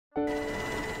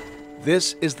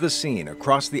This is the scene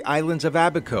across the islands of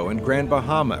Abaco and Grand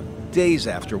Bahama, days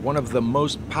after one of the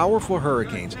most powerful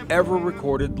hurricanes ever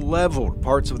recorded leveled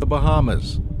parts of the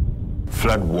Bahamas.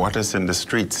 Flood waters in the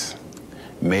streets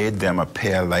made them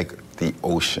appear like the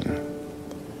ocean.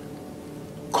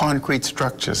 Concrete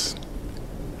structures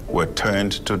were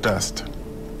turned to dust,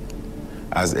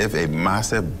 as if a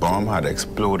massive bomb had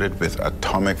exploded with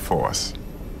atomic force.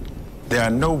 There are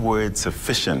no words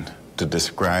sufficient to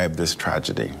describe this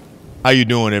tragedy. How you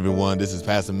doing, everyone? This is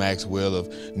Pastor Maxwell of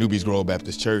Newbies Grove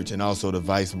Baptist Church and also one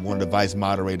of the vice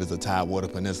moderators of Tidewater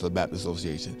Peninsula Baptist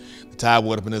Association. The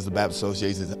Tidewater Peninsula Baptist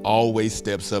Association always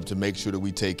steps up to make sure that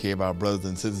we take care of our brothers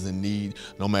and sisters in need,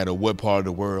 no matter what part of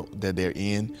the world that they're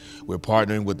in. We're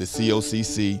partnering with the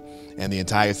COCC and the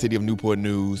entire city of Newport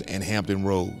News and Hampton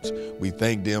Roads. We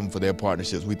thank them for their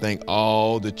partnerships. We thank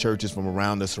all the churches from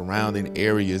around the surrounding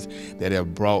areas that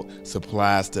have brought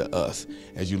supplies to us.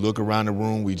 As you look around the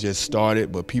room, we just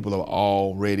started, but people are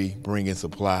already bringing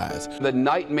supplies. The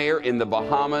nightmare in the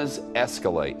Bahamas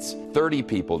escalates. 30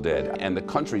 people dead, and the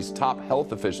country's top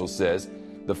health official says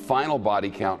the final body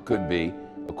count could be,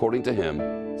 according to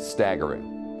him,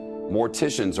 staggering.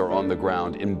 Morticians are on the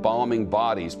ground embalming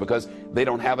bodies because they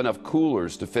don't have enough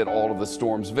coolers to fit all of the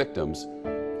storm's victims.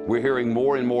 We're hearing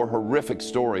more and more horrific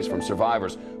stories from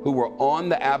survivors who were on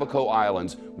the Abaco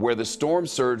Islands where the storm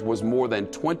surge was more than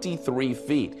 23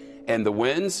 feet and the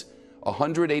winds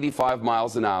 185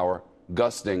 miles an hour,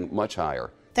 gusting much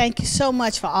higher. Thank you so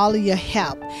much for all of your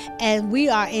help. And we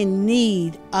are in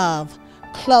need of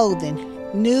clothing,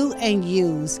 new and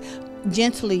used,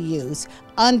 gently used,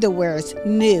 underwears,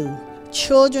 new,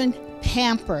 children,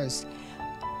 Pampers,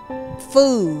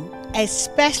 food,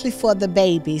 especially for the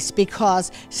babies,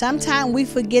 because sometimes we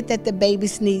forget that the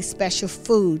babies need special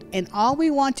food. And all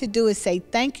we want to do is say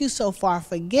thank you so far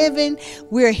for giving.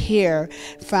 We're here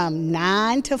from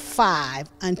 9 to 5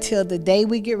 until the day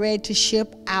we get ready to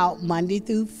ship out, Monday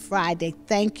through Friday.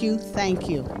 Thank you, thank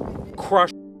you.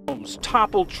 Crushed homes,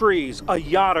 toppled trees, a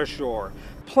yacht ashore,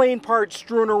 plane parts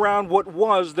strewn around what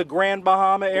was the Grand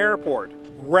Bahama Airport.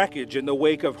 Wreckage in the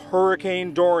wake of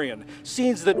Hurricane Dorian,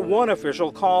 scenes that one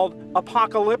official called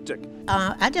apocalyptic.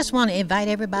 I just want to invite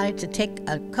everybody to take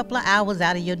a couple of hours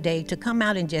out of your day to come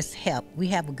out and just help. We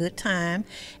have a good time,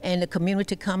 and the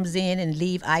community comes in and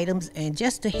leave items and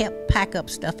just to help pack up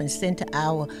stuff and send to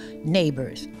our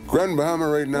neighbors. Grand Bahama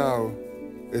right now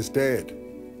is dead.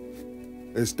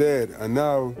 It's dead, and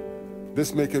now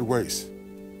this make it worse.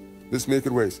 This make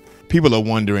it worse. People are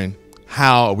wondering,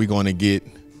 how are we going to get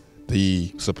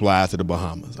the supplies to the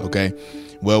Bahamas, okay?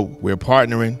 Well, we're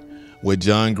partnering with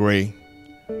John Gray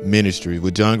Ministries,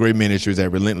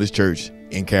 at Relentless Church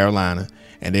in Carolina,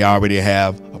 and they already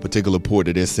have a particular port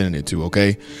that they're sending it to,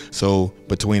 okay? So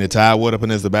between the Tidewater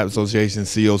Peninsula Baptist Association,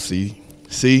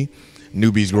 COCC,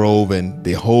 Newbies Grove, and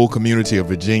the whole community of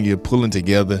Virginia pulling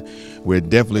together, we're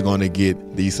definitely going to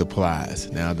get these supplies.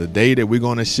 Now, the day that we're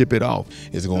going to ship it off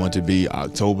is going to be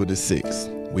October the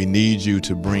 6th. We need you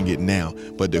to bring it now.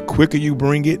 But the quicker you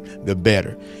bring it, the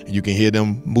better. And you can hear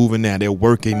them moving now. They're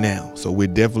working now. So we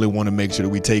definitely want to make sure that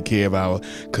we take care of our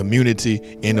community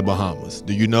in the Bahamas.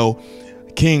 Do you know,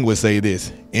 King would say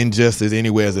this, injustice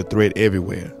anywhere is a threat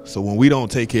everywhere. So when we don't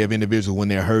take care of individuals when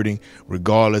they're hurting,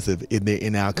 regardless of if they're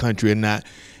in our country or not,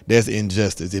 that's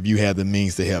injustice if you have the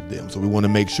means to help them. So we want to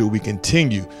make sure we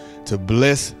continue to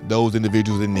bless those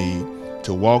individuals in need,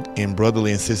 to walk in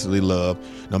brotherly and sisterly love,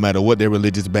 no matter what their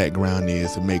religious background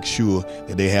is, to make sure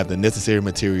that they have the necessary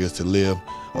materials to live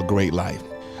a great life.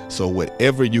 So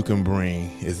whatever you can bring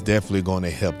is definitely going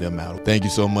to help them out. Thank you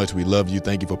so much. We love you.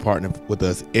 Thank you for partnering with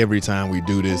us every time we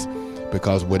do this,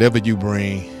 because whatever you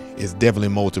bring is definitely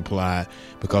multiplied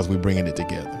because we're bringing it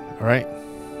together. All right?